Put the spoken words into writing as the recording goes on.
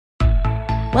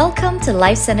Welcome to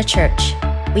Life Center Church.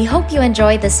 We hope you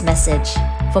enjoy this message.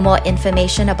 For more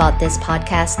information about this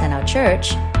podcast and our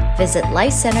church, visit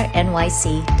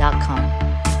lifecenternyc.com.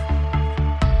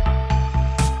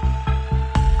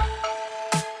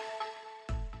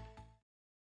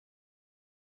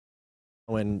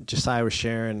 When Josiah was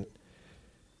sharing,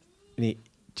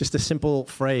 just a simple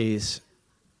phrase,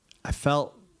 I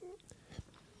felt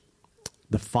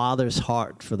the Father's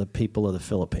heart for the people of the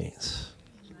Philippines.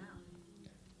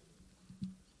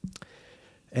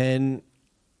 And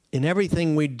in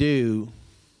everything we do,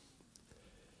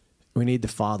 we need the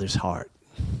Father's heart.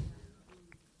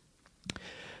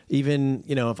 Even,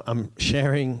 if I'm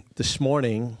sharing this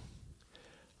morning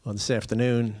or this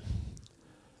afternoon,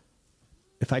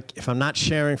 if I'm not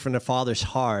sharing from the Father's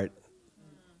heart,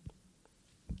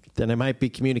 then I might be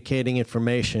communicating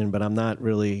information, but I'm not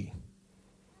really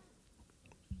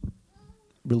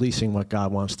releasing what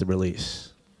God wants to release.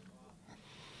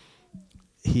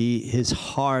 His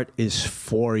heart is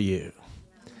for you.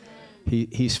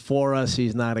 He's for us.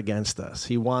 He's not against us.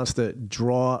 He wants to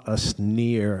draw us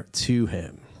near to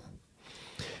him.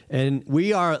 And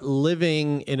we are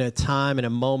living in a time, in a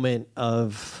moment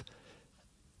of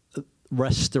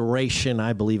restoration,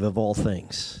 I believe, of all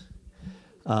things.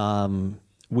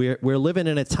 We're living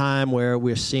in a time where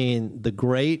we're seeing the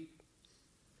great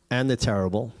and the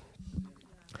terrible.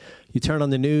 You turn on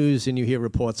the news and you hear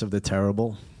reports of the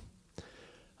terrible.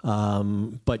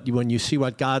 But when you see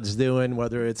what God's doing,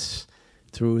 whether it's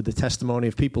through the testimony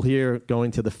of people here going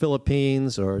to the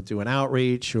Philippines or doing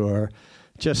outreach or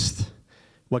just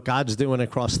what God's doing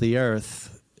across the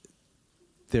earth,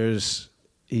 he's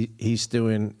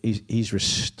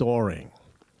restoring.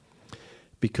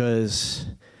 Because,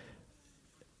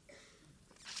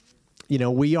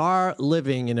 we are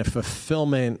living in a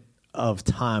fulfillment of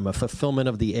time, a fulfillment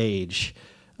of the age.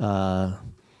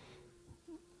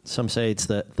 Some say it's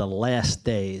the last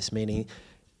days, meaning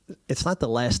it's not the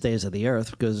last days of the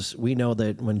earth, because we know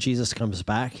that when Jesus comes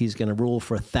back, he's going to rule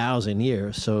for 1,000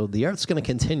 years. So the earth's going to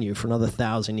continue for another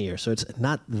 1,000 years. So it's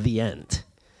not the end,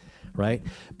 right?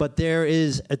 But there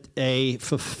is a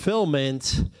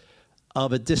fulfillment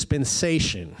of a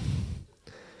dispensation.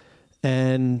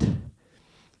 And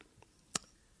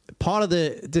part of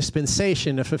the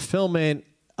dispensation, the fulfillment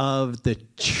of the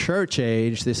church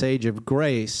age, this age of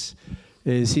grace,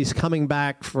 is he's coming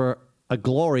back for a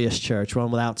glorious church,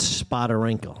 one without spot or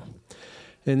wrinkle.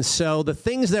 And so the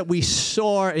things that we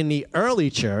saw in the early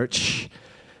church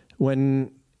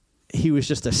when he was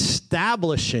just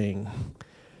establishing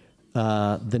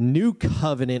the new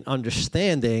covenant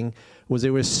understanding was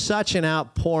there was such an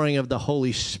outpouring of the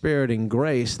Holy Spirit and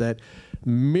grace that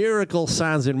miracle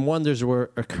signs and wonders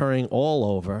were occurring all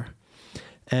over,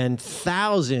 and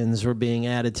thousands were being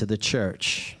added to the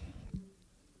church.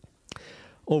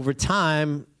 Over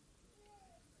time,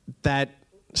 that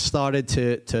started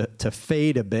to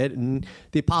fade a bit, and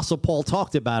the Apostle Paul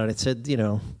talked about it. It said,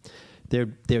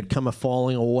 there'd come a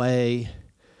falling away.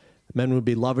 Men would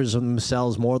be lovers of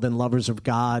themselves more than lovers of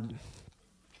God.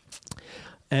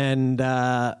 And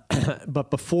but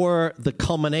before the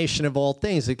culmination of all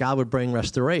things, that God would bring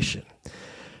restoration.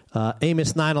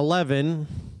 Amos 9:11,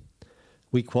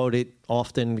 we quote it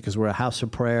often because we're a house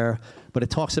of prayer, but it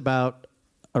talks about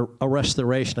a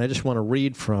restoration. I just want to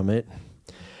read from it.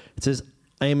 It says,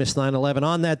 Amos 9:11,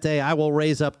 on that day I will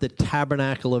raise up the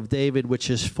tabernacle of David, which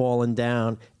has fallen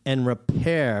down, and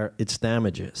repair its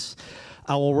damages.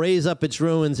 I will raise up its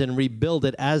ruins and rebuild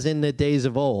it as in the days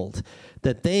of old,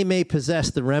 that they may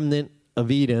possess the remnant of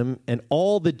Edom and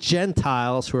all the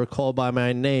Gentiles who are called by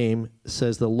my name,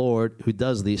 says the Lord who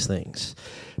does these things.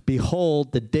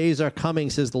 Behold, the days are coming,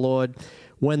 says the Lord,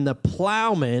 when the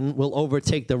plowman will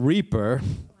overtake the reaper,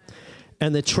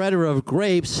 and the treader of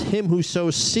grapes him who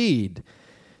sows seed.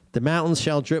 The mountains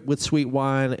shall drip with sweet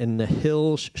wine, and the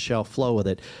hills shall flow with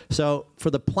it. So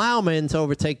for the plowman to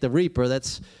overtake the reaper,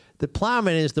 the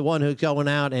plowman is the one who's going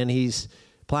out and he's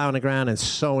plowing the ground and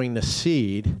sowing the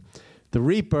seed. The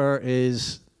reaper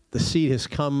is the seed has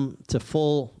come to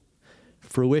full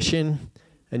fruition,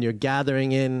 and you're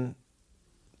gathering it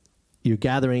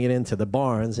into the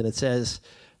barns, and it says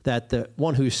that the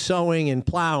one who's sowing and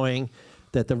plowing,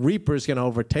 that the reaper is going to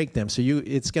overtake them. So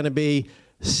it's going to be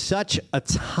such a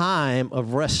time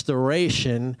of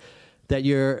restoration that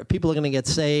people are going to get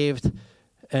saved,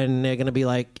 and they're going to be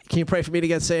like, can you pray for me to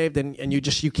get saved? And you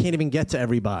can't even get to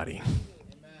everybody.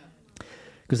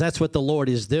 Because that's what the Lord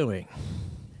is doing.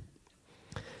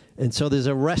 And so there's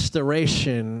a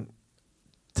restoration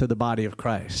to the body of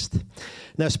Christ.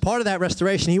 Now, as part of that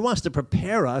restoration, he wants to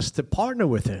prepare us to partner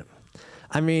with him.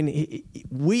 I mean,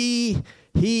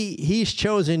 he's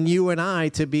chosen you and I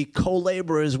to be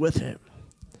co-laborers with him.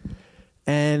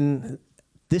 And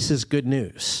this is good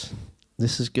news.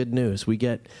 This is good news. We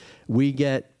get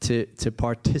to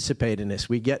participate in this.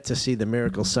 We get to see the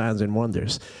miracle signs and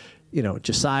wonders. You know,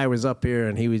 Josiah was up here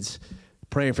and he was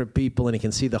praying for people, and he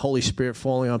can see the Holy Spirit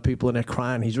falling on people, and they're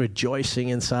crying. He's rejoicing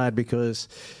inside, because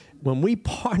when we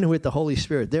partner with the Holy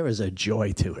Spirit, there is a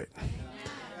joy to it.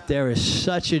 There is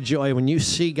such a joy when you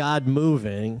see God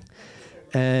moving,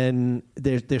 and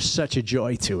there's such a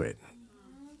joy to it.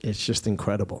 It's just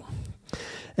incredible.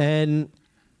 And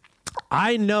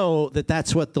I know that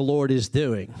that's what the Lord is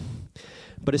doing.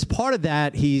 But as part of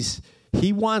that, he's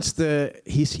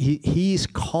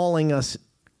calling us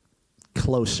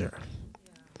closer.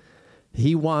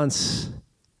 He wants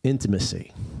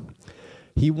intimacy.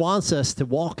 He wants us to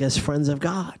walk as friends of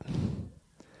God.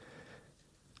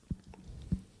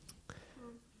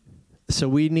 So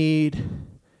we need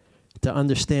to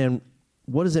understand,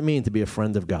 what does it mean to be a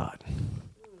friend of God?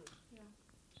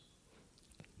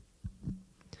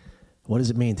 What does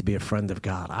it mean to be a friend of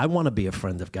God? I want to be a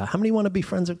friend of God. How many want to be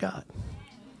friends of God?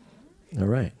 All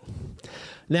right.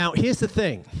 Now, here's the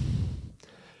thing.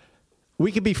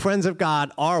 We could be friends of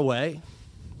God our way,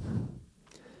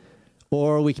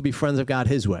 or we could be friends of God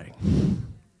his way.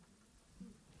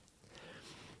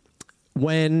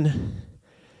 When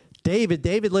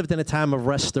David lived in a time of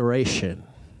restoration,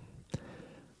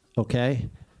 okay?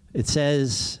 It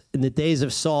says in the days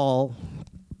of Saul,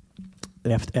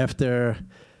 after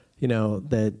you know,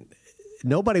 that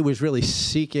nobody was really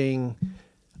seeking,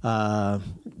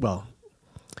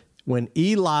 when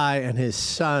Eli and his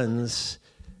sons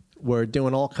were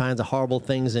doing all kinds of horrible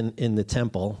things in the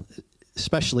temple,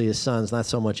 especially his sons, not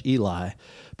so much Eli.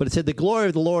 But it said the glory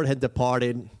of the Lord had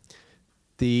departed.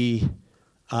 The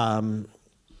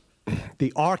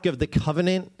Ark of the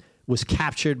Covenant was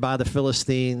captured by the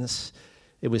Philistines.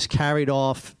 It was carried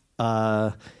off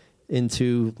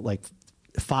into like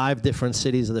 5 different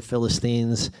cities of the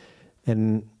Philistines,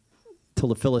 and till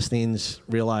the Philistines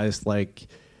realized, like,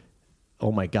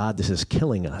 oh my God, this is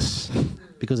killing us.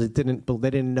 Because they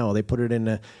didn't know. They put it in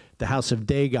the house of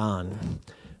Dagon,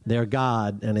 their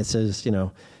god, and it says, you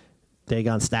know,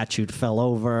 Dagon's statue fell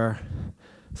over,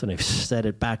 so they set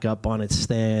it back up on its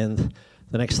stand.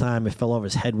 The next time it fell over,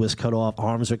 his head was cut off,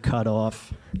 arms were cut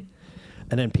off,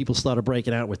 and then people started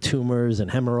breaking out with tumors and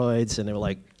hemorrhoids, and they were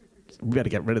like, we got to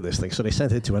get rid of this thing. So they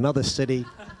sent it to another city.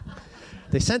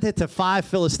 They sent it to 5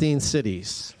 Philistine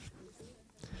cities.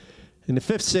 In the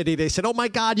 5th city, they said, oh, my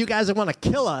God, you guys want to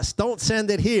kill us. Don't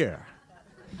send it here.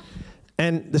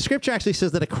 And the scripture actually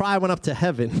says that a cry went up to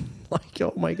heaven, like,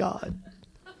 oh, my God.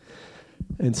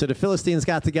 And so the Philistines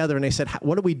got together, and they said,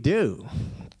 what do we do?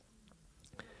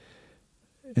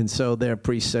 And so their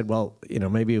priest said, well, you know,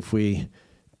 maybe if we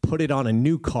put it on a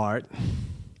new cart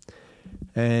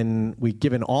and we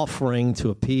give an offering to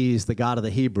appease the God of the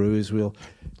Hebrews, we'll,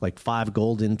 like 5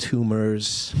 golden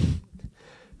tumors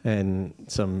and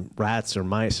some rats or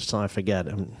mice or something, I forget.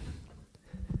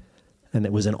 And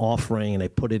it was an offering, and they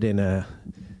put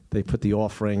the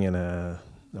offering in a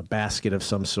basket of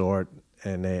some sort,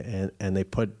 and they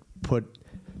put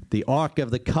the Ark of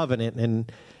the Covenant,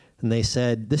 and they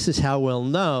said, this is how we'll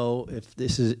know if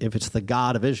it's the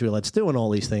God of Israel that's doing all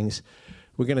these things.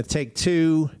 We're going to take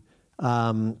two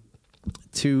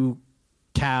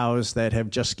cows that have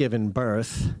just given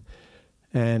birth,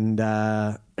 and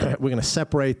we're going to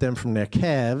separate them from their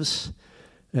calves.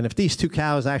 And if these 2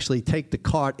 cows actually take the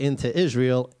cart into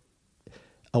Israel,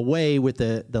 away with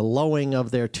the lowing of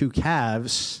their 2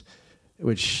 calves,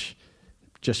 which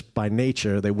just by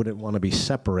nature they wouldn't want to be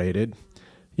separated,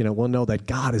 you know, we'll know that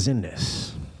God is in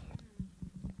this.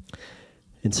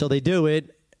 And so they do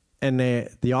it, and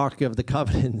the Ark of the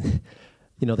Covenant,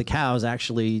 you know, the cows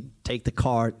actually take the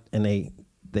cart and they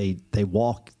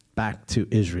walk back to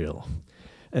Israel.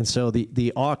 And so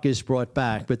the Ark is brought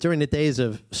back. But during the days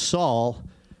of Saul,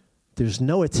 there's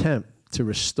no attempt to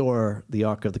restore the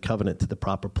Ark of the Covenant to the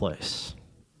proper place.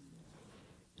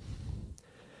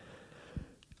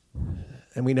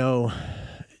 And we know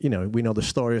the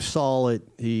story of Saul.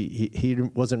 He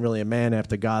wasn't really a man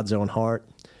after God's own heart.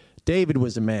 David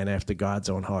was a man after God's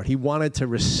own heart. He wanted to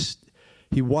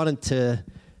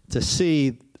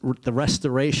see the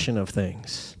restoration of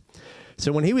things.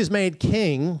 So when he was made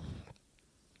king,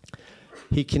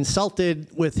 he consulted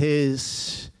with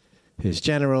his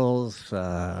generals,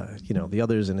 the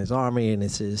others in his army, and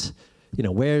it says,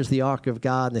 where's the Ark of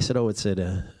God? And they said, oh, it's at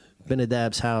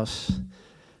Abinadab's house,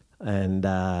 and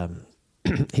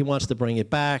he wants to bring it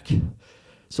back.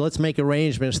 So let's make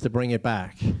arrangements to bring it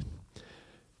back.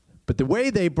 But the way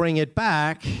they bring it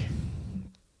back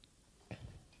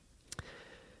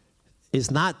is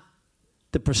not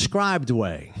the prescribed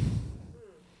way.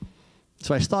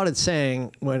 So I started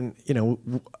saying, when,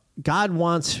 God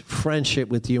wants friendship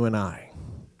with you and I.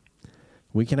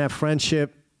 We can have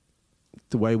friendship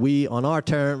the way on our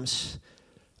terms,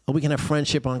 or we can have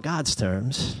friendship on God's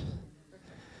terms.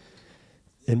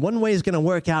 And one way is going to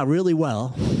work out really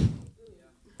well,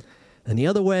 and the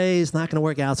other way is not going to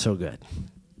work out so good.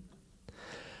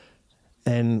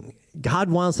 And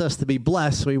God wants us to be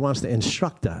blessed, so he wants to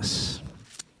instruct us.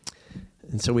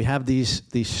 And so we have these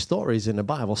stories in the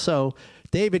Bible. So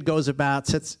David goes about,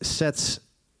 sets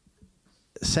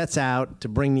out to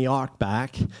bring the ark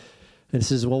back, and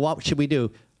says, well, what should we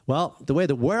do? Well, the way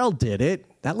the world did it,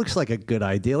 that looks like a good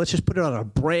idea. Let's just put it on a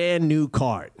brand new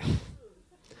cart.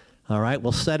 All right,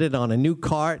 we'll set it on a new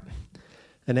cart,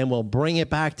 and then we'll bring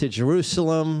it back to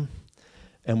Jerusalem,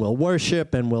 and we'll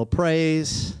worship, and we'll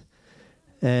praise,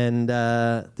 and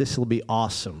this will be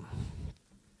awesome.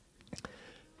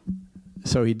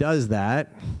 So he does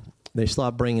that. They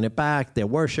start bringing it back. They're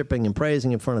worshiping and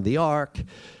praising in front of the ark.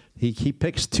 He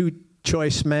picks two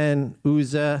choice men,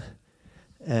 Uzzah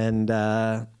and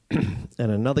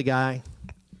another guy.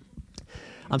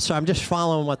 I'm sorry, I'm just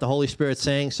following what the Holy Spirit's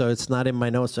saying, so it's not in my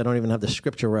notes. I don't even have the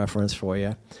scripture reference for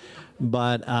you.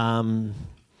 But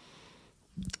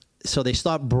so they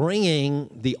start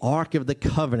bringing the Ark of the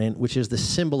Covenant, which is the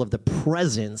symbol of the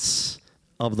presence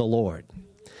of the Lord.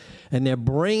 And they're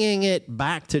bringing it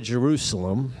back to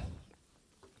Jerusalem.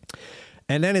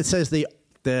 And then it says the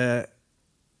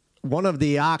one of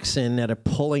the oxen that are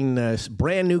pulling this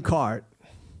brand new cart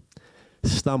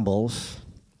stumbles.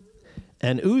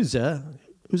 And Uzzah,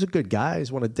 who's a good guy,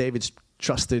 he's one of David's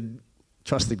trusted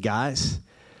guys,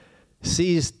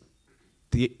 sees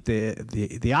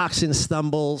the oxen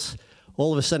stumbles.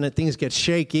 All of a sudden, things get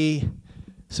shaky.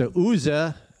 So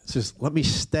Uzzah says, let me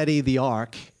steady the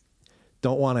ark.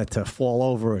 Don't want it to fall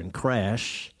over and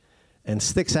crash. And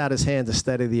sticks out his hand to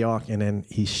steady the ark, and then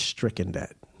he's stricken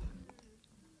dead.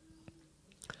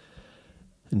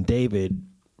 And David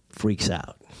freaks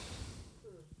out.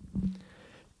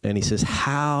 And he says,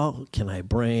 how can I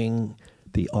bring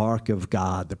the ark of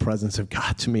God, the presence of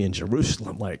God, to me in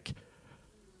Jerusalem? Like,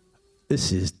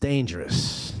 this is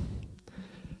dangerous.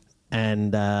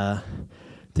 And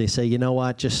they say, you know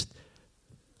what, just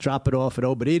drop it off at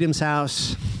Obed-Edom's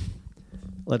house.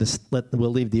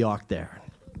 We'll leave the ark there.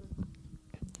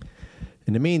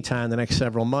 In the meantime, the next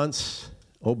several months,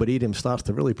 Obed-Edom starts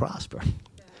to really prosper.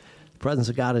 The presence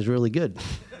of God is really good.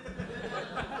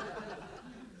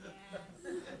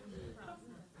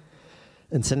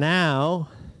 And so now,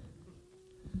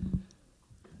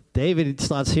 David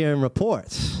starts hearing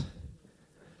reports.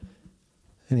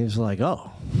 And he was like,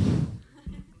 oh.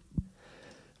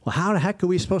 Well, how the heck are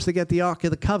we supposed to get the Ark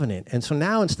of the Covenant? And so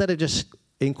now, instead of just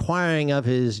inquiring of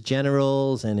his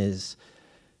generals and his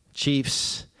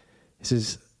chiefs, he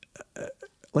says,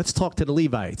 let's talk to the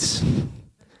Levites.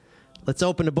 Let's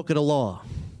open the book of the law.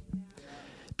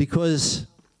 Because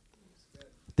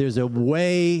there's a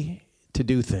way to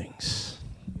do things.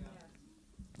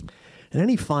 And then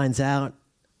he finds out,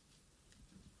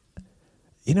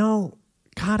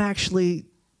 God actually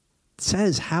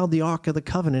says how the Ark of the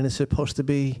Covenant is supposed to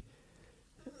be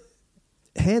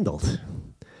handled.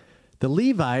 The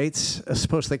Levites are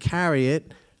supposed to carry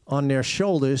it on their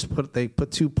shoulders. They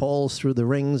put two poles through the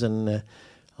rings and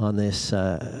on this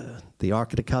the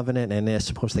Ark of the Covenant, and they're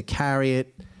supposed to carry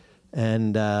it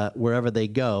and wherever they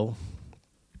go.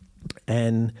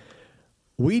 And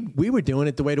we were doing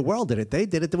it the way the world did it. They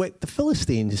did it the way the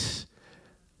Philistines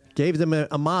gave them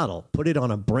a model. Put it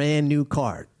on a brand new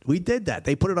cart. We did that.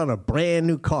 They put it on a brand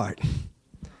new cart.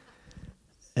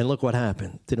 And look what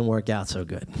happened. Didn't work out so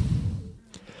good.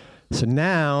 So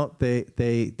now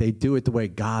they do it the way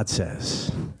God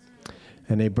says.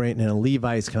 And they bring in the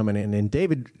Levites coming in. And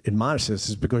David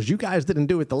admonishes us, because you guys didn't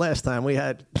do it the last time. We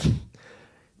had,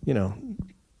 the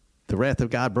wrath of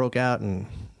God broke out and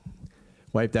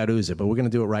wiped out Uzzah. But we're going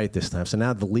to do it right this time. So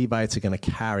now the Levites are going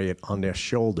to carry it on their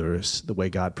shoulders the way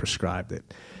God prescribed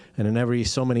it. And in every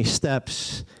so many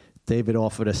steps, David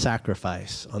offered a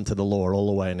sacrifice unto the Lord all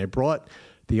the way. And they brought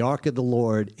the Ark of the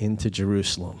Lord into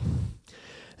Jerusalem.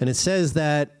 And it says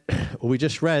that, we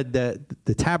just read that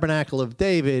the tabernacle of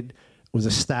David was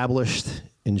established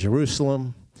in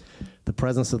Jerusalem. The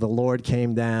presence of the Lord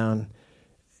came down,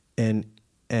 and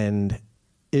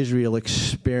Israel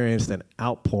experienced an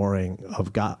outpouring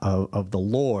of God, of the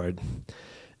Lord,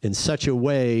 in such a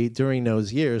way during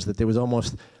those years that there was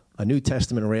almost a New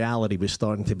Testament reality was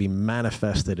starting to be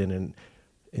manifested in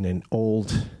an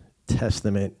Old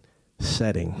Testament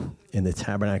setting in the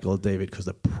tabernacle of David because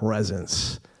the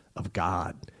presence of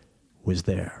God was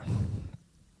there.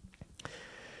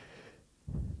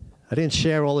 I didn't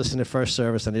share all this in the first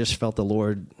service, and I just felt the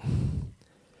Lord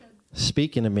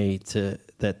speaking to me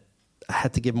that I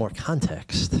had to give more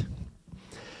context.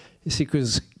 You see,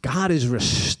 because God is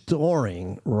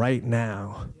restoring right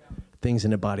now things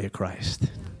in the body of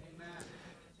Christ.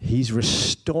 He's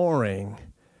restoring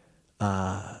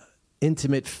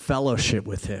intimate fellowship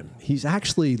with him. He's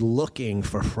actually looking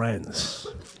for friends.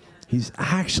 He's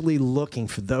actually looking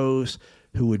for those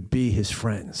who would be his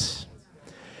friends.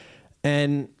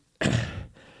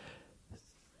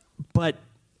 But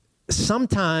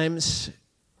sometimes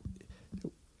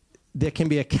there can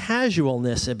be a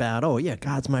casualness about, oh yeah,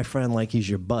 God's my friend, like he's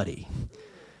your buddy.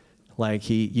 Like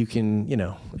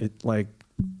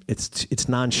it's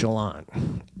nonchalant.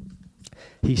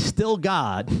 He's still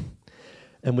God,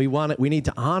 and we need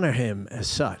to honor him as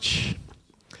such.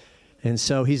 And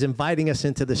so he's inviting us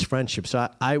into this friendship. So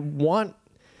I want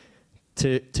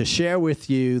to share with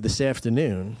you this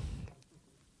afternoon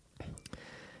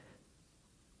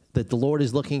that the Lord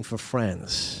is looking for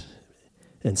friends.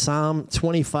 And Psalm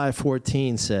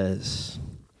 25:14 says,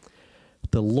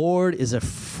 "The Lord is a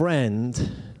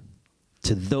friend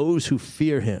to those who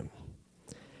fear him.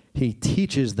 He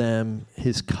teaches them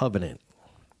his covenant."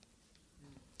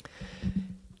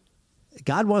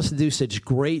 God wants to do such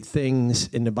great things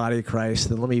in the body of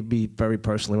Christ. And let me be very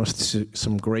personal. He wants to do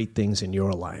some great things in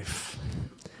your life.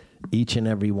 Each and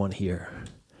every one here.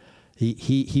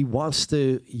 He wants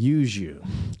to use you.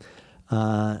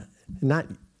 Let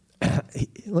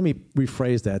me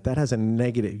rephrase that. That has a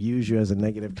negative, use you as a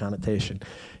negative connotation.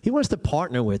 He wants to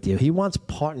partner with you. He wants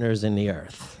partners in the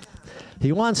earth.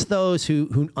 He wants those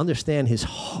who understand his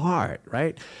heart,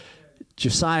 right?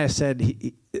 Josiah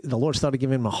said the Lord started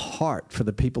giving him a heart for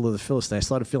the people of the Philistines. I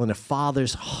started feeling the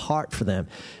Father's heart for them.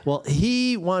 Well,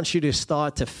 he wants you to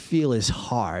start to feel his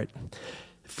heart.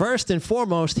 First and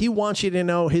foremost, he wants you to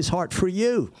know his heart for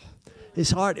you.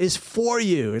 His heart is for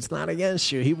you. It's not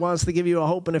against you. He wants to give you a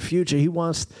hope in the future. He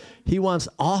wants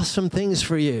awesome things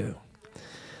for you.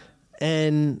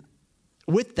 And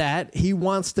with that, he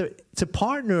wants to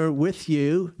partner with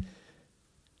you.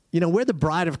 You know, we're the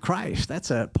bride of Christ.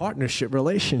 That's a partnership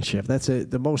relationship. That's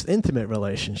the most intimate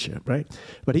relationship, right?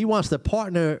 But he wants to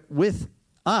partner with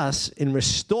us in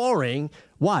restoring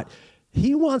what?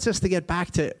 He wants us to get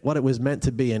back to what it was meant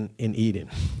to be in Eden,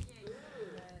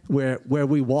 where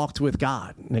we walked with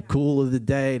God. In the cool of the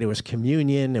day, there was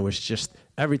communion. There was just,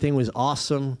 everything was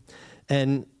awesome.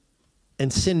 And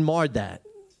sin marred that.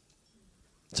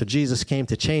 So Jesus came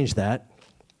to change that.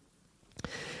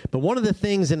 But one of the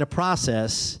things in the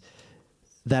process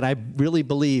that I really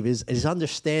believe is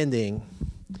understanding,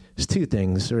 there's two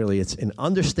things really. It's an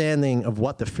understanding of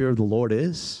what the fear of the Lord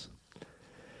is,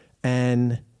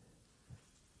 and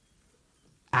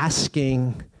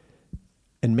asking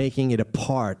and making it a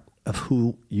part of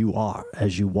who you are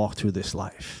as you walk through this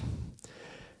life.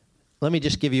 Let me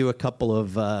just give you a couple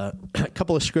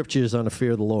of scriptures on the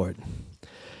fear of the Lord.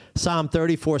 Psalm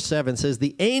 34:7 says,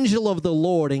 "The angel of the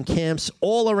Lord encamps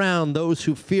all around those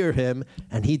who fear him,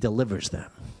 and he delivers them."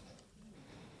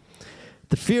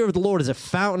 The fear of the Lord is a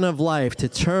fountain of life to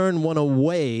turn one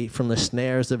away from the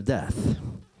snares of death.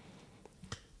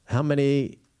 How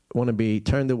many want to be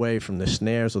turned away from the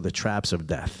snares or the traps of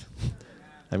death?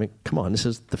 I mean, come on, this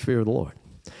is the fear of the Lord.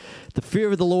 The fear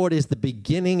of the Lord is the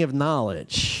beginning of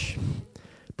knowledge,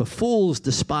 but fools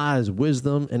despise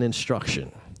wisdom and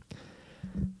instruction.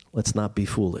 Let's not be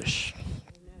foolish.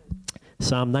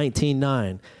 Psalm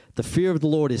 19:9, "The fear of the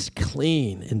Lord is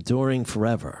clean, enduring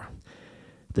forever.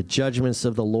 The judgments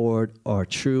of the Lord are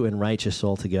true and righteous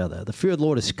altogether." The fear of the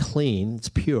Lord is clean, it's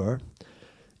pure,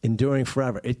 enduring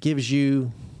forever. It gives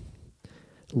you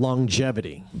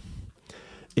longevity.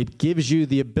 It gives you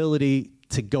the ability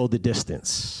to go the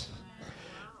distance.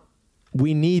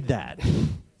 We need that.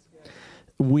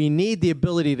 We need the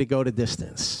ability to go the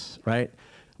distance, right?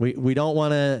 We don't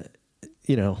want to,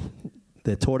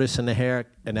 the tortoise and the hare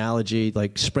analogy,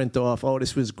 like sprint off, oh,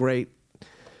 this was great,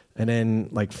 and then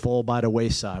like fall by the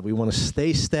wayside. We want to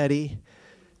stay steady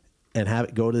and have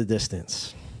it go to the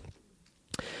distance.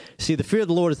 See, the fear of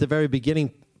the Lord is the very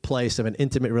beginning place of an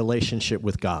intimate relationship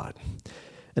with God.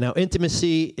 And now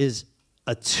intimacy is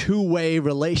a two-way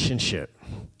relationship.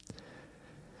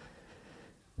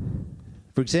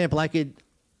 For example,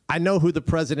 I know who the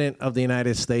President of the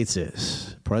United States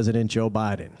is, President Joe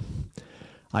Biden.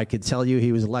 I could tell you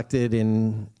he was elected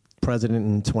president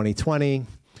in 2020.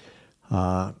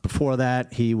 Before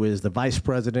that, he was the vice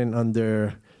president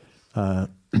under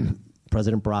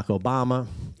President Barack Obama.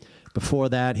 Before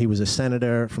that, he was a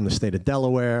senator from the state of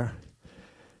Delaware.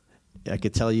 I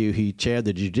could tell you he chaired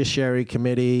the Judiciary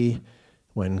Committee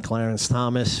when Clarence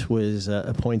Thomas was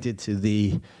appointed to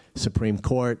the Supreme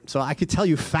Court. So I could tell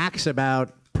you facts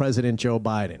about President Joe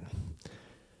Biden.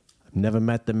 I've never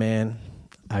met the man.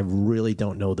 I really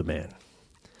don't know the man.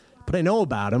 But I know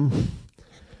about him.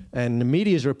 And the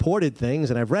media's reported things,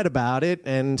 and I've read about it,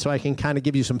 and so I can kind of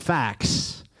give you some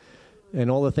facts. And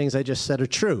all the things I just said are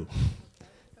true.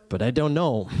 But I don't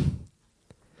know.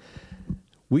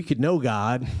 We could know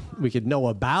God. We could know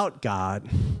about God.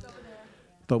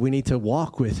 But we need to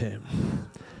walk with him.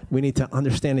 We need to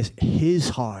understand his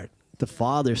heart, the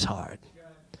Father's heart.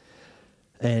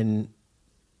 And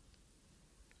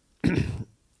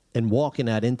walk in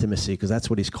that intimacy, because that's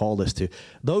what he's called us to.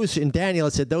 Those in Daniel,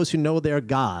 it said, those who know their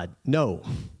God,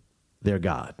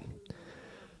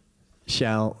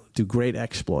 shall do great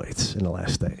exploits in the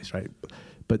last days, right?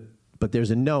 But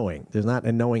there's a knowing. There's not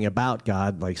a knowing about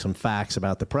God, like some facts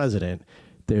about the president.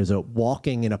 There's a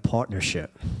walking in a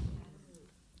partnership.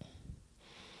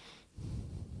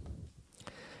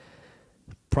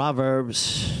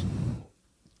 Proverbs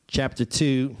chapter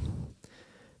 2.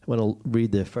 I want to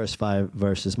read the first 5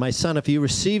 verses. My son, if you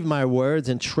receive my words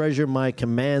and treasure my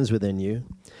commands within you,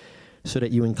 so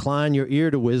that you incline your ear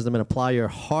to wisdom and apply your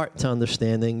heart to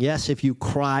understanding, yes, if you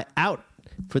cry out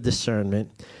for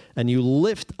discernment and you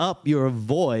lift up your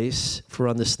voice for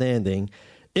understanding,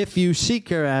 if you seek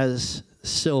her as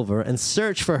silver and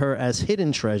search for her as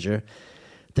hidden treasure,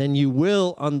 then you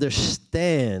will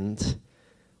understand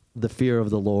the fear of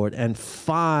the Lord and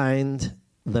find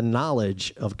the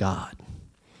knowledge of God.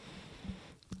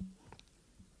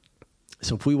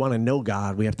 So if we want to know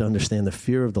God, we have to understand the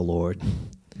fear of the Lord.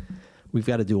 We've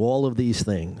got to do all of these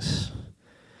things.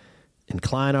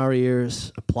 Incline our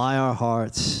ears, apply our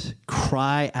hearts,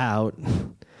 cry out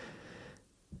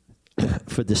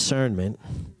for discernment,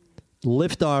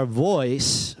 lift our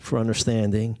voice for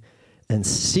understanding, and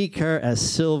seek her as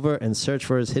silver and search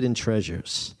for his hidden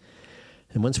treasures.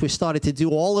 And once we started to do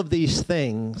all of these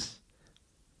things,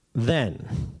 then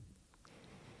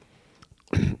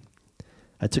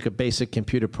I took a basic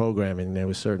computer programming, and there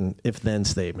was certain if-then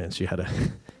statements. You had to,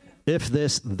 if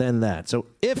this, then that. So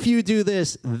if you do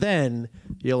this, then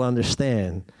you'll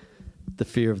understand the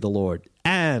fear of the Lord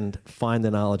and find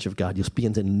the knowledge of God. You'll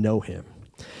begin to know him.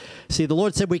 See, the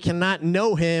Lord said we cannot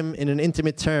know him in an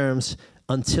intimate terms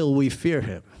until we fear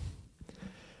him.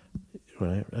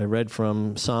 Right? I read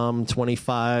from Psalm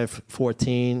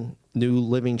 25:14, New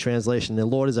Living Translation. The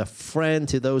Lord is a friend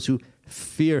to those who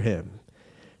fear him,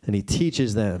 and he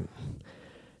teaches them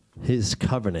his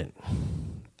covenant.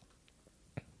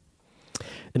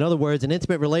 In other words, an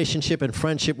intimate relationship and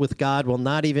friendship with God will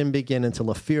not even begin until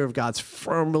the fear of God's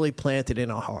firmly planted in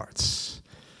our hearts.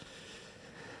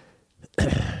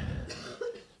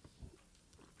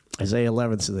 Isaiah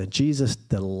 11 says that Jesus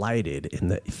delighted in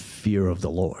the fear of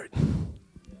the Lord.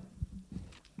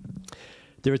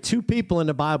 There are 2 people in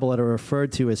the Bible that are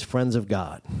referred to as friends of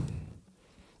God,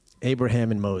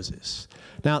 Abraham and Moses.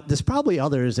 Now, there's probably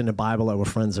others in the Bible that were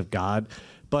friends of God,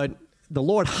 but the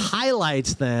Lord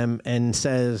highlights them and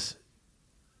says,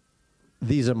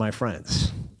 these are my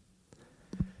friends.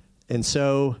 And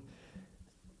so,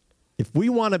 if we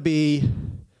want to be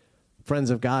friends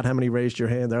of God, how many raised your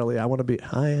hand earlier?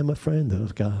 I am a friend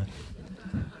of God.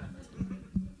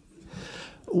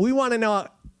 We want to know,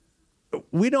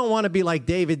 we don't want to be like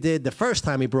David did the first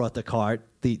time he brought the cart,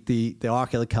 the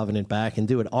Ark of the Covenant back, and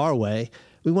do it our way.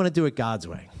 We want to do it God's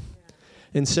way.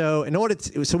 And so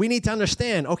so we need to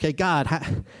understand, okay, God,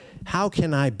 how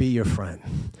can I be your friend?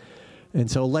 And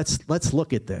so let's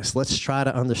look at this. Let's try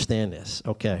to understand this.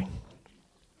 Okay.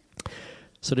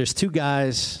 So there's 2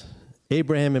 guys,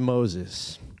 Abraham and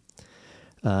Moses,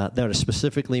 that are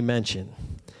specifically mentioned.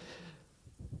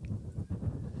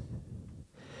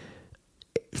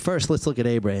 First, let's look at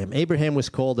Abraham. Abraham was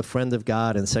called a friend of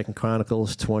God in 2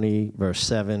 Chronicles 20, verse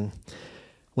 7.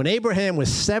 When Abraham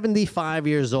was 75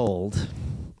 years old,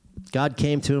 God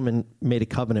came to him and made a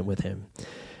covenant with him.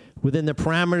 Within the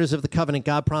parameters of the covenant,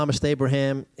 God promised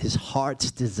Abraham his heart's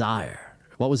desire.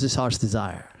 What was his heart's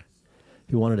desire?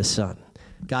 He wanted a son.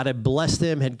 God had blessed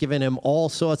him, had given him all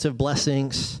sorts of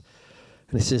blessings.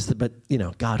 And he says, but,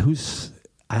 God,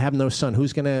 I have no son.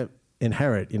 Who's going to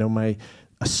inherit?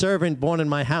 A servant born in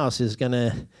my house is going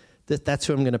to, that's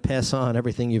who I'm going to pass on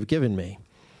everything you've given me.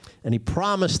 And he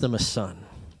promised him a son.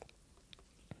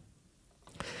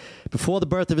 Before the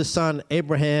birth of his son,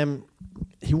 Abraham,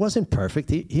 he wasn't perfect.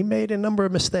 He made a number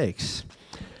of mistakes.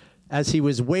 As he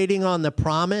was waiting on the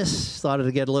promise, started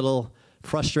to get a little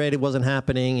frustrated, wasn't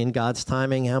happening in God's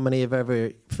timing. How many have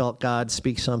ever felt God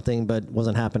speak something but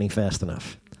wasn't happening fast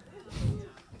enough?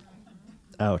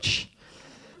 Ouch.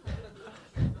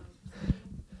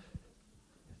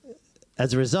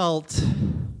 As a result,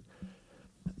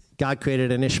 God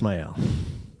created an Ishmael.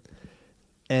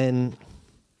 And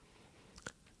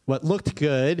what looked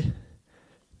good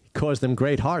caused him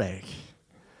great heartache.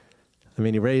 I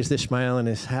mean, he raised Ishmael in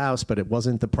his house, but it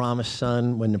wasn't the promised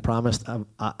son. When the promised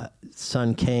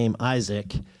son came,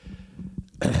 Isaac,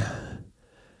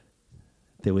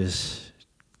 there was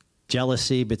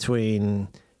jealousy between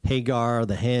Hagar,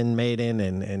 the handmaiden,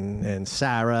 and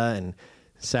Sarah. And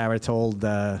Sarah told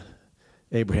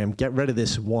Abraham, get rid of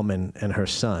this woman and her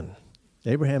son.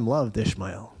 Abraham loved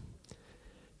Ishmael.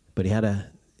 But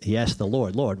he asked the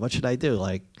Lord, what should I do?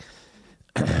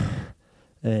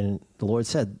 And the Lord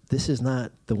said, this is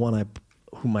not the one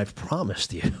whom I've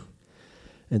promised you.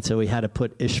 And so he had to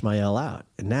put Ishmael out.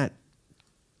 And that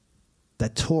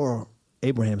tore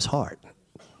Abraham's heart.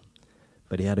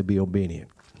 But he had to be obedient.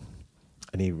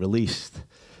 And he released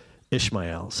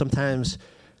Ishmael. Sometimes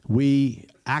we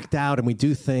act out and we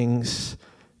do things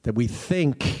that we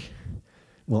think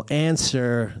will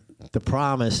answer the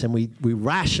promise, and we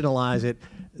rationalize it.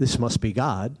 This must be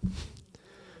God.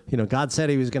 God said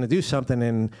he was going to do something,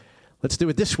 and let's do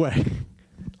it this way.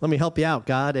 Let me help you out,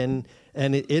 God, and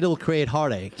it'll create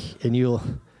heartache, and you'll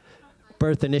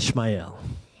birth an Ishmael.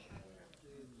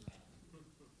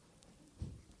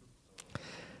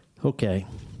 Okay.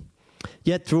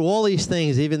 Yet through all these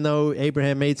things, even though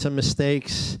Abraham made some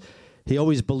mistakes, he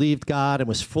always believed God and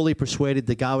was fully persuaded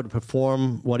that God would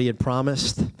perform what he had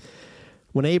promised.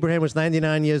 When Abraham was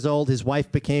 99 years old, his wife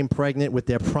became pregnant with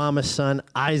their promised son,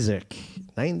 Isaac.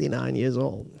 99 years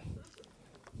old.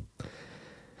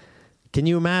 Can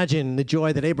you imagine the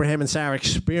joy that Abraham and Sarah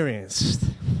experienced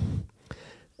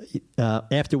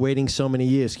after waiting so many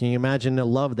years? Can you imagine the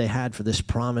love they had for this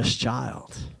promised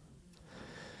child?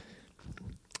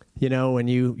 When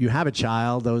you have a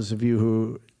child, those of you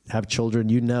who have children,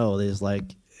 there's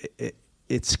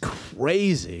it's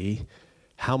crazy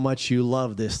how much you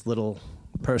love this little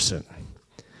person.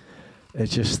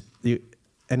 It's just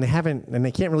and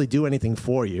they can't really do anything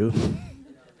for you,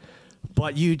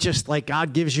 but you just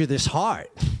God gives you this heart.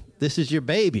 This is your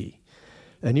baby,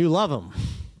 and you love him.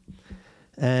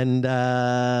 And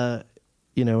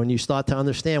when you start to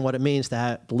understand what it means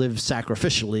to live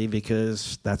sacrificially,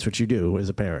 because that's what you do as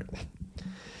a parent.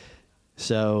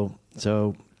 So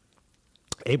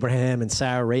Abraham and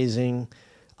Sarah raising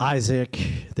Isaac,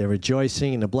 they're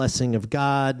rejoicing in the blessing of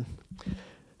God.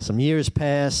 Some years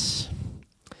pass.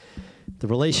 The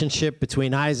relationship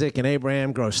between Isaac and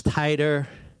Abraham grows tighter.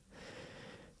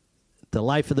 The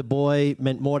life of the boy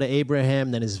meant more to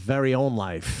Abraham than his very own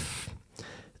life.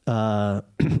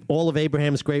 All of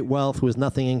Abraham's great wealth was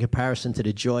nothing in comparison to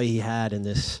the joy he had in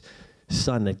this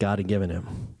son that God had given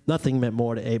him. Nothing meant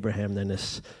more to Abraham than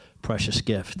this precious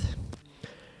gift.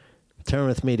 Turn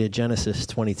with me to Genesis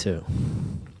 22.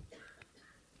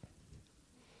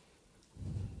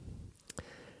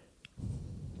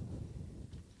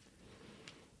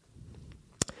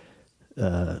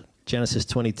 Genesis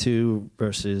 22,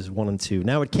 verses 1 and 2.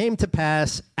 Now it came to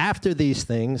pass after these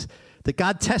things that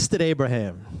God tested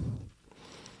Abraham.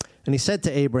 And he said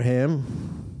to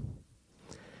Abraham,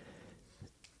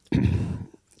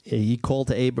 he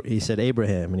said,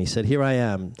 Abraham, and he said, here I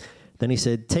am. Then he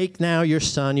said, take now your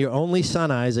son, your only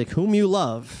son Isaac, whom you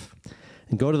love,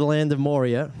 and go to the land of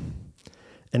Moriah,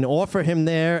 and offer him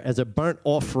there as a burnt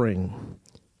offering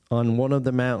on one of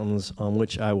the mountains on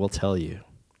which I will tell you.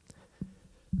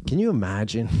 Can you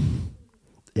imagine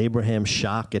Abraham's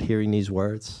shock at hearing these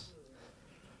words?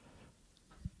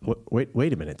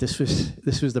 Wait a minute. This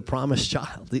was the promised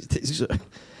child. These are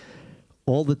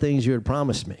all the things you had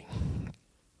promised me.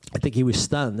 I think he was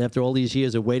stunned. After all these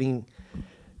years of waiting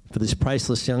for this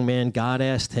priceless young man, God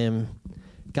asked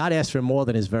for more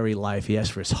than his very life. He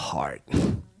asked for his heart,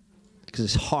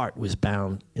 because his heart was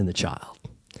bound in the child.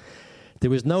 There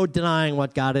was no denying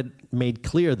what God had made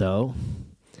clear, though.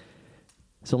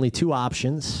 There's only two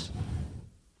options.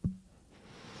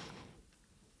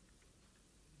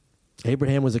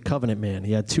 Abraham was a covenant man.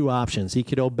 He had two options. He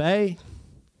could obey,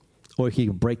 or he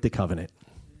could break the covenant.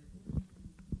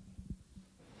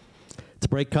 To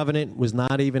break covenant was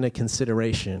not even a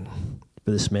consideration for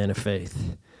this man of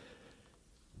faith.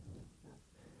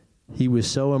 He was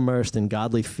so immersed in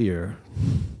godly fear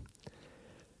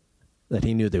that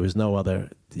he knew there was no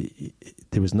other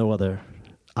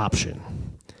option.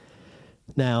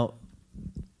 Now,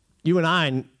 you and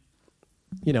I,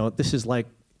 this is like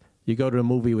you go to a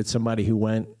movie with somebody who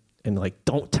went and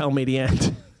don't tell me the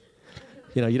end.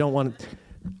 You don't want,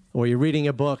 or you're reading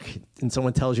a book and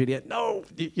someone tells you, no,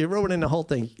 you're ruining the whole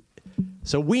thing.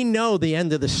 So we know the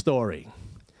end of the story.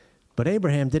 But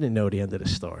Abraham didn't know the end of the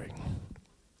story.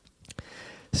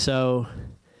 So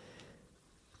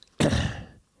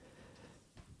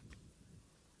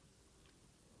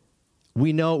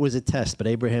we know it was a test, but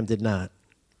Abraham did not.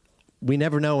 We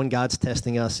never know when God's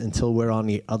testing us until we're on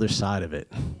the other side of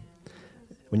it.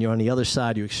 When you're on the other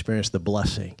side, you experience the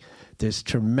blessing. There's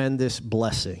tremendous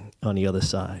blessing on the other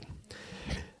side.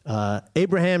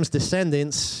 Abraham's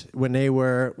descendants, when they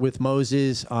were with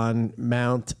Moses on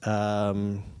Mount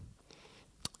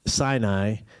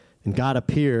Sinai, and God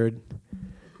appeared,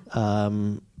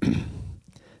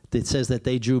 it says that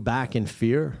they drew back in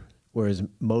fear, whereas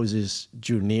Moses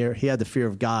drew near. He had the fear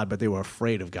of God, but they were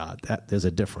afraid of God. There's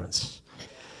a difference.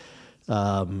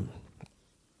 Had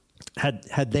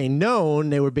they known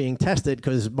they were being tested,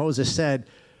 because Moses said,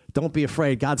 don't be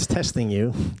afraid, God's testing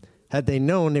you. Had they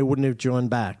known, they wouldn't have drawn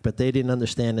back. But they didn't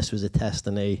understand this was a test,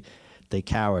 and they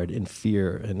cowered in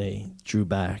fear, and they drew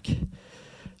back.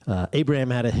 Abraham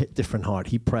had a different heart.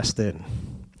 He pressed in.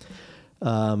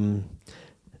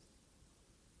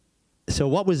 So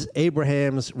what was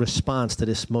Abraham's response to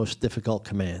this most difficult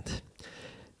command?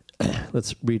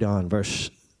 Let's read on, verse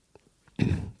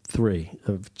 3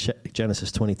 of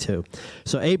Genesis 22.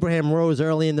 So Abraham rose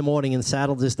early in the morning and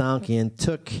saddled his donkey and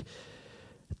took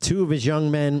 2 of his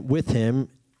young men with him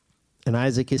and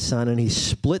Isaac his son, and he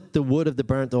split the wood of the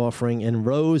burnt offering and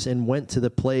rose and went to the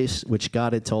place which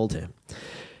God had told him.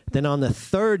 Then on the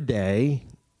 3rd day,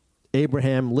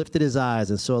 Abraham lifted his eyes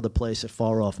and saw the place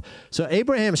afar off. So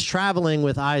Abraham's traveling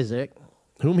with Isaac,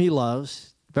 whom he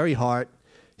loves, very hard.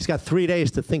 He's got 3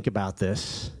 days to think about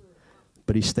this,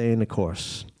 but he's staying the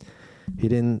course. He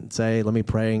didn't say, let me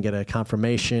pray and get a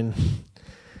confirmation.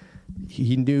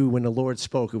 He knew when the Lord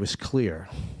spoke, it was clear.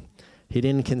 He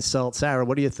didn't consult Sarah,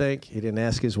 what do you think? He didn't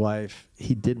ask his wife.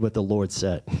 He did what the Lord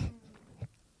said.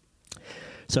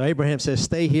 So Abraham says,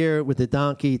 stay here with the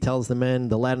donkey. He tells the men,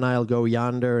 the lad and I will go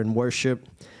yonder and worship,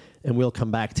 and we'll come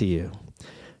back to you.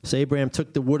 So Abraham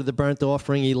took the wood of the burnt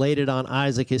offering. He laid it on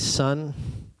Isaac, his son,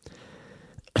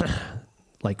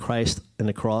 like Christ and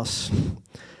the cross.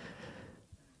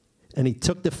 And he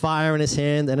took the fire in his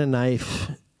hand and a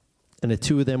knife, and the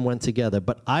 2 of them went together.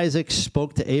 But Isaac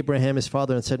spoke to Abraham, his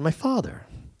father, and said, my father.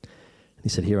 And he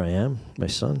said, here I am, my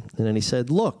son. And then he said,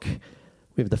 look,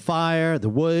 we have the fire, the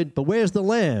wood, but where's the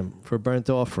lamb for a burnt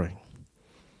offering?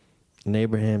 And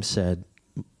Abraham said,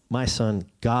 my son,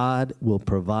 God will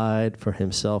provide for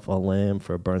himself a lamb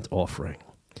for a burnt offering.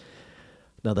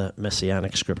 Another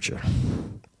messianic scripture.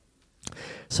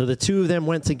 So the 2 of them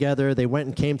went together. They went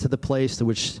and came to the place to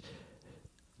which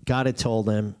God had told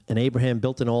them, and Abraham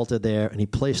built an altar there, and he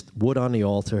placed wood on the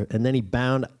altar, and then he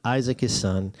bound Isaac his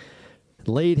son,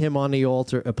 laid him on the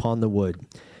altar upon the wood.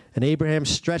 And Abraham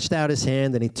stretched out his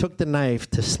hand, and he took the knife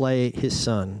to slay his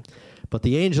son. But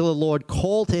the angel of the Lord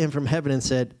called to him from heaven and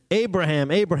said,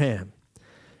 Abraham, Abraham.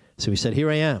 So he said,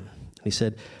 here I am. And he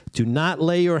said, do not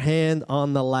lay your hand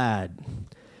on the lad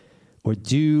or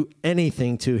do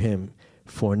anything to him,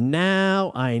 for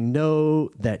now I know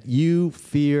that you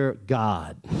fear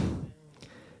God,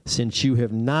 since you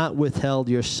have not withheld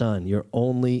your son, your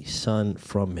only son,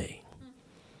 from me.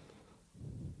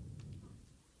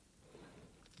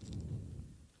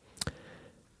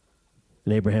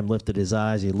 And Abraham lifted his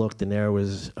eyes, he looked, and there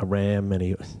was a ram, and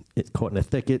it caught in the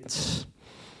thickets.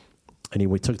 And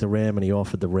he took the ram, and he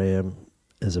offered the ram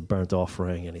as a burnt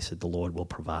offering, and he said, the Lord will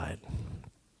provide.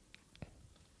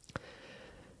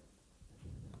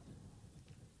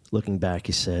 Looking back,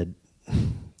 he said,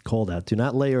 called out, do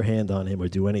not lay your hand on him or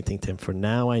do anything to him, for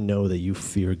now I know that you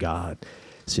fear God,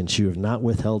 since you have not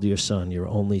withheld your son, your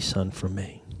only son, from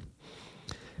me.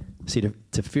 See,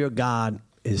 to fear God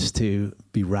is to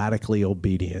be radically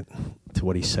obedient to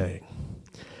what he's saying.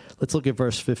 Let's look at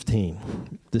verse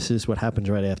 15. This is what happens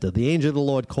right after. The angel of the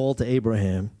Lord called to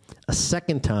Abraham a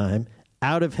second time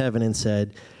out of heaven and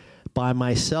said, by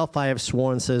myself I have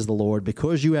sworn, says the Lord,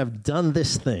 because you have done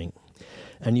this thing,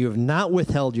 and you have not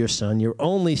withheld your son, your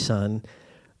only son,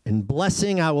 in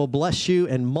blessing I will bless you,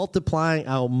 and multiplying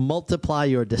I will multiply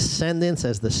your descendants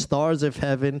as the stars of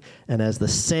heaven and as the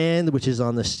sand which is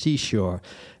on the seashore.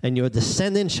 And your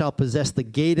descendants shall possess the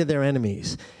gate of their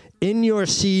enemies. In your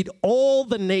seed all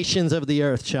the nations of the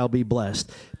earth shall be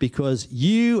blessed, because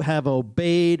you have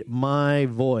obeyed my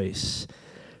voice.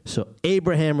 So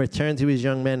Abraham returned to his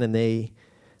young men, and they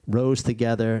rose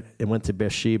together and went to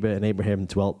Beersheba, and Abraham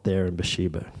dwelt there in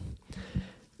Beersheba.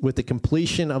 With the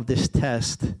completion of this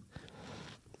test,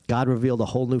 God revealed a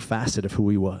whole new facet of who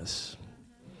he was.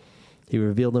 He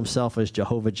revealed himself as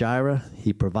Jehovah Jireh.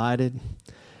 He provided.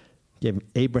 Gave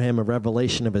Abraham a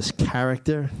revelation of his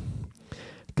character.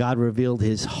 God revealed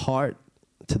his heart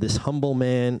to this humble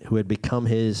man who had become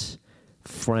his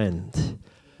friend.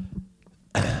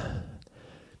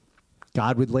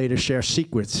 God would later share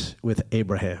secrets with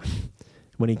Abraham.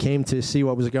 When he came to see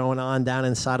what was going on down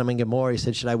in Sodom and Gomorrah, he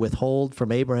said, should I withhold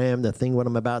from Abraham the thing what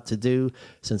I'm about to do,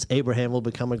 since Abraham will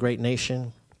become a great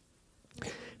nation?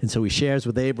 And so he shares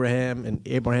with Abraham, and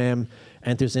Abraham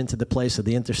enters into the place of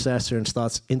the intercessor and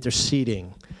starts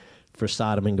interceding for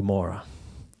Sodom and Gomorrah.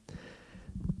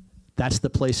 That's the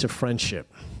place of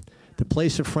friendship. The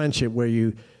place of friendship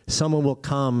where someone will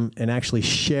come and actually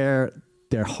share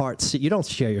their hearts. You don't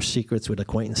share your secrets with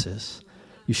acquaintances.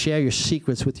 You share your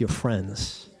secrets with your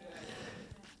friends.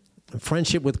 And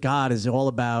friendship with God is all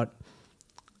about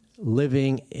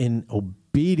living in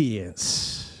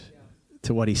obedience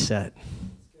to what he said.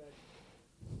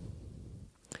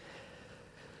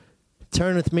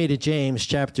 Turn with me to James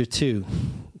chapter 2.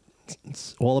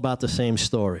 It's all about the same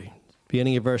story.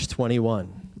 Beginning of verse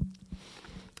 21.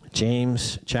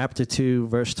 James chapter 2,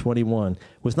 verse 21.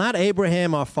 Was not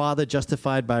Abraham our father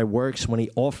justified by works when he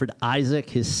offered Isaac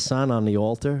his son on the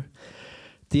altar?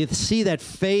 Do you see that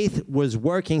faith was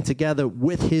working together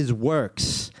with his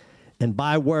works? And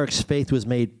by works faith was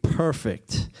made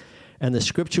perfect. And the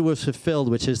scripture was fulfilled,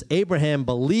 which is, Abraham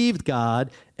believed God,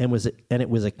 and it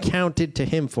was accounted to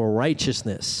him for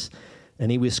righteousness.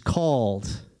 And he was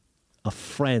called a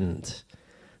friend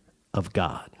of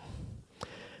God.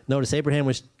 Notice Abraham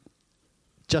was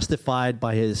justified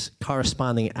by his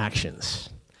corresponding actions.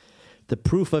 The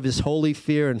proof of his holy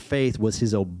fear and faith was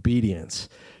his obedience.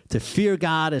 To fear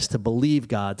God is to believe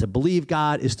God. To believe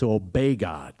God is to obey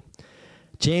God.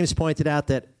 James pointed out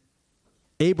that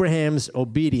Abraham's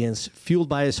obedience, fueled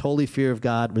by his holy fear of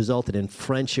God, resulted in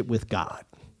friendship with God.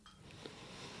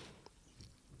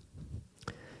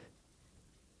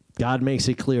 God makes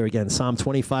it clear again, Psalm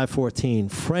 25:14,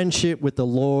 friendship with the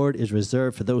Lord is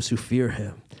reserved for those who fear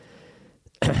him.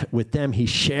 With them he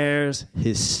shares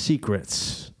his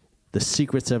secrets, the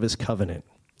secrets of his covenant.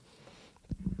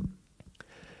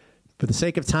 For the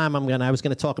sake of time, I was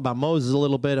going to talk about Moses a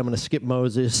little bit. I'm going to skip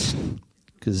Moses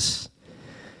because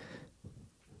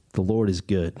the Lord is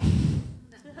good.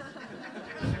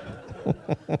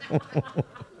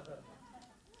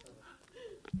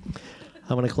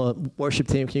 I'm going to close. Worship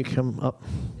team, can you come up?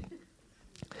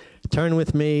 Turn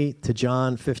with me to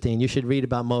John 15. You should read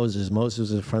about Moses. Moses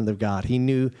was a friend of God. He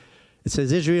knew, it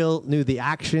says Israel knew the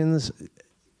acts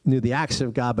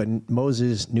of God, but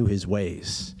Moses knew his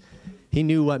ways. He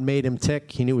knew what made him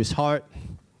tick. He knew his heart.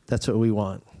 That's what we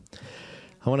want.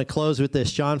 I want to close with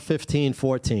this, John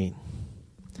 15:14.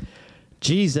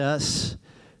 Jesus,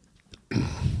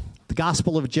 the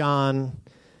Gospel of John,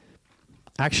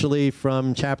 actually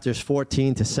from chapters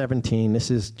 14 to 17, this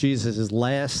is Jesus'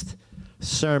 last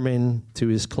sermon to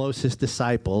his closest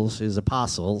disciples, his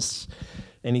apostles,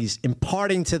 and he's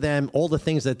imparting to them all the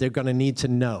things that they're going to need to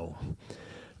know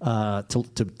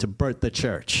to birth the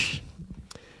church.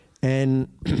 And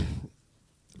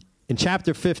in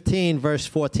chapter 15, verse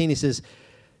 14, he says,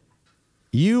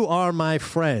 "You are my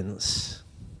friends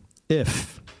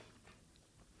if..."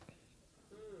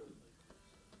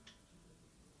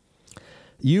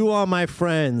 You are my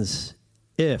friends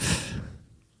if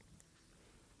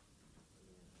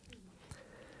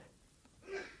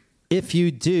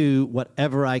you do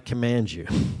whatever I command you.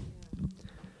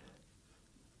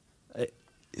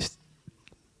 It's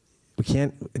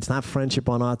not friendship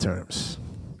on our terms.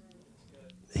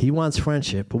 He wants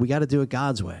friendship, but we got to do it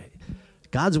God's way.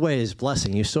 God's way is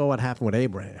blessing. You saw what happened with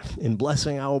Abraham. In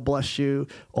blessing, I will bless you,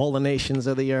 all the nations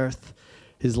of the earth.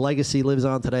 His legacy lives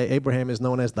on today. Abraham is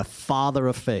known as the father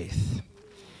of faith.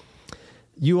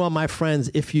 You are my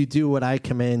friends if you do what I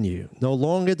command you. No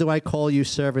longer do I call you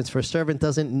servants, for a servant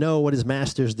doesn't know what his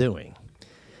master is doing.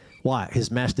 Why? His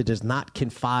master does not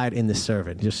confide in the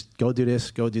servant. Just go do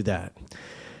this, go do that.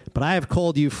 But I have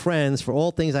called you friends, for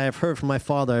all things I have heard from my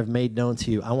Father I have made known to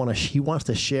you. He wants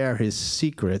to share his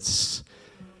secrets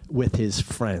with his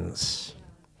friends.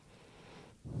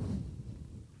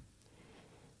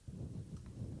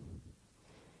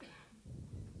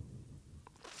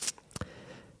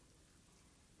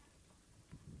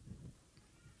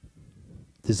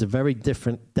 There's a very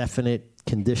definite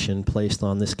condition placed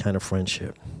on this kind of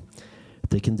friendship.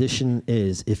 The condition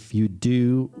is, if you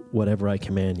do whatever I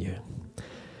command you.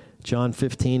 John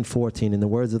 15:14, in the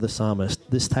words of the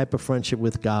psalmist, this type of friendship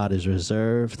with God is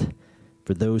reserved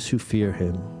for those who fear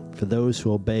him, for those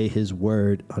who obey his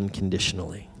word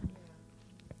unconditionally.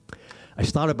 I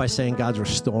started by saying God's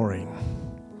restoring.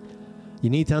 You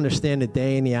need to understand the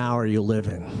day and the hour you live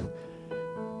in.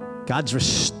 God's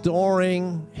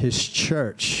restoring his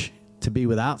church to be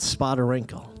without spot or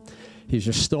wrinkle. He's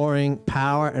restoring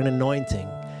power and anointing.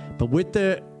 But with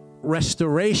the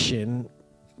restoration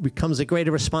becomes a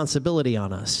greater responsibility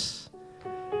on us.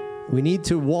 We need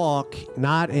to walk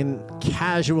not in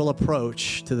casual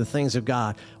approach to the things of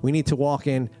God. We need to walk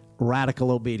in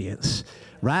radical obedience.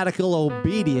 Radical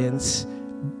obedience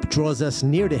draws us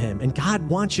near to him. And God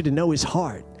wants you to know his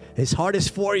heart. His heart is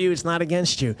for you. It's not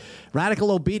against you.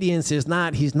 Radical obedience is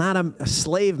not, he's not a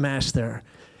slave master.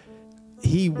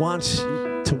 He wants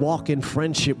to walk in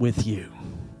friendship with you.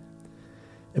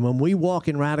 And when we walk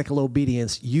in radical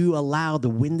obedience, you allow the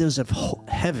windows of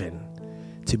heaven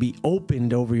to be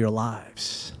opened over your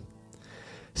lives.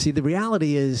 See, the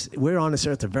reality is we're on this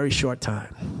earth a very short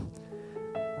time.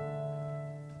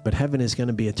 But heaven is going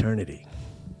to be eternity.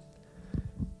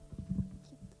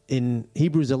 In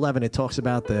Hebrews 11, it talks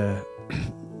about the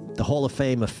Hall of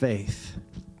Fame of faith.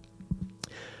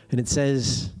 And it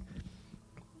says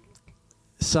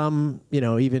some,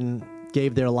 even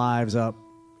gave their lives up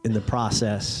in the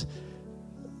process,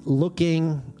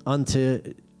 looking unto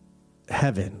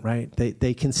heaven, right?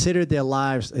 They considered their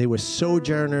lives, they were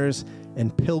sojourners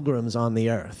and pilgrims on the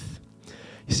earth.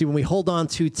 You see, when we hold on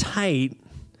too tight,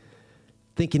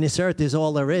 thinking this earth is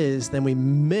all there is, then we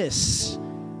miss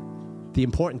the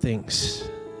important things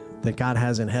that God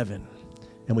has in heaven.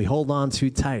 And we hold on too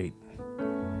tight.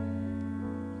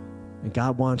 And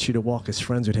God wants you to walk as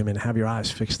friends with him and have your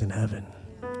eyes fixed in heaven.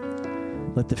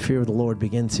 Let the fear of the Lord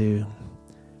begin to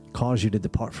cause you to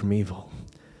depart from evil.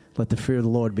 Let the fear of the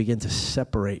Lord begin to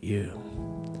separate you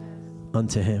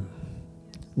unto him.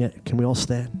 Yeah, can we all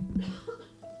stand?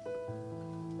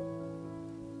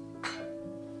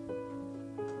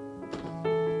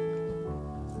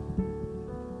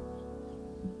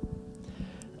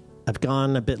 I've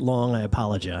gone a bit long, I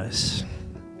apologize,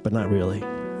 but not really.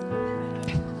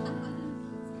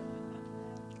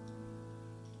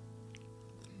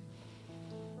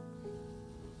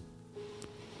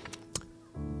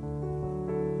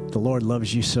 The Lord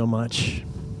loves you so much.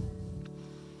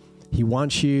 He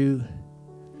wants you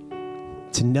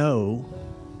to know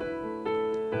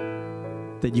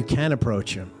that you can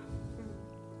approach him.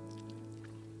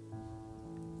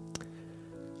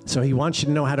 So he wants you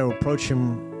to know how to approach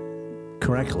him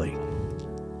correctly,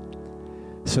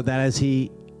 so that as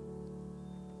he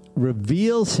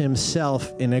reveals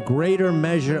himself in a greater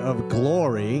measure of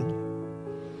glory,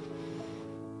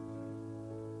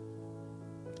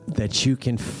 that you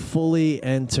can fully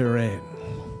enter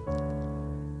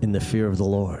in the fear of the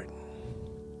Lord.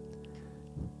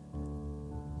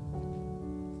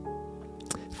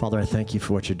 Father, I thank you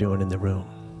for what you're doing in the room.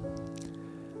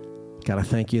 God, I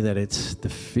thank you that it's the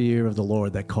fear of the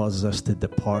Lord that causes us to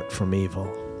depart from evil.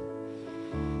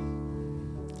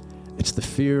 It's the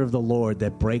fear of the Lord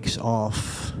that breaks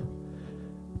off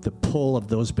the pull of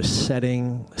those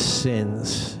besetting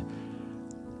sins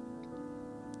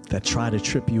that try to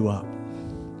trip you up.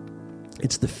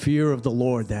 It's the fear of the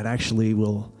Lord that actually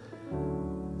will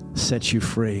set you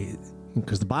free.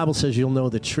 Because the Bible says you'll know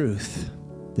the truth.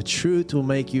 The truth will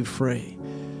make you free.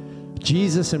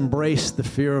 Jesus embraced the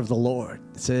fear of the Lord.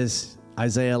 It says,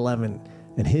 Isaiah 11,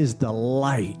 and his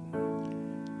delight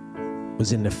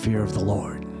was in the fear of the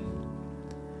Lord.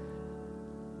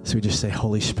 So we just say,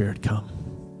 Holy Spirit, come.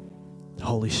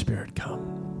 Holy Spirit, come.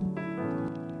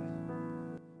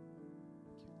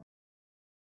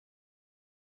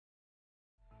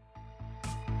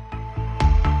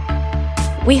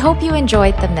 We hope you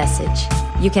enjoyed the message.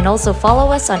 You can also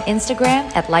follow us on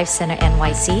Instagram at Life Center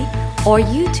NYC or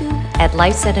YouTube at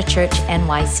Life Center Church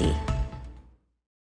NYC.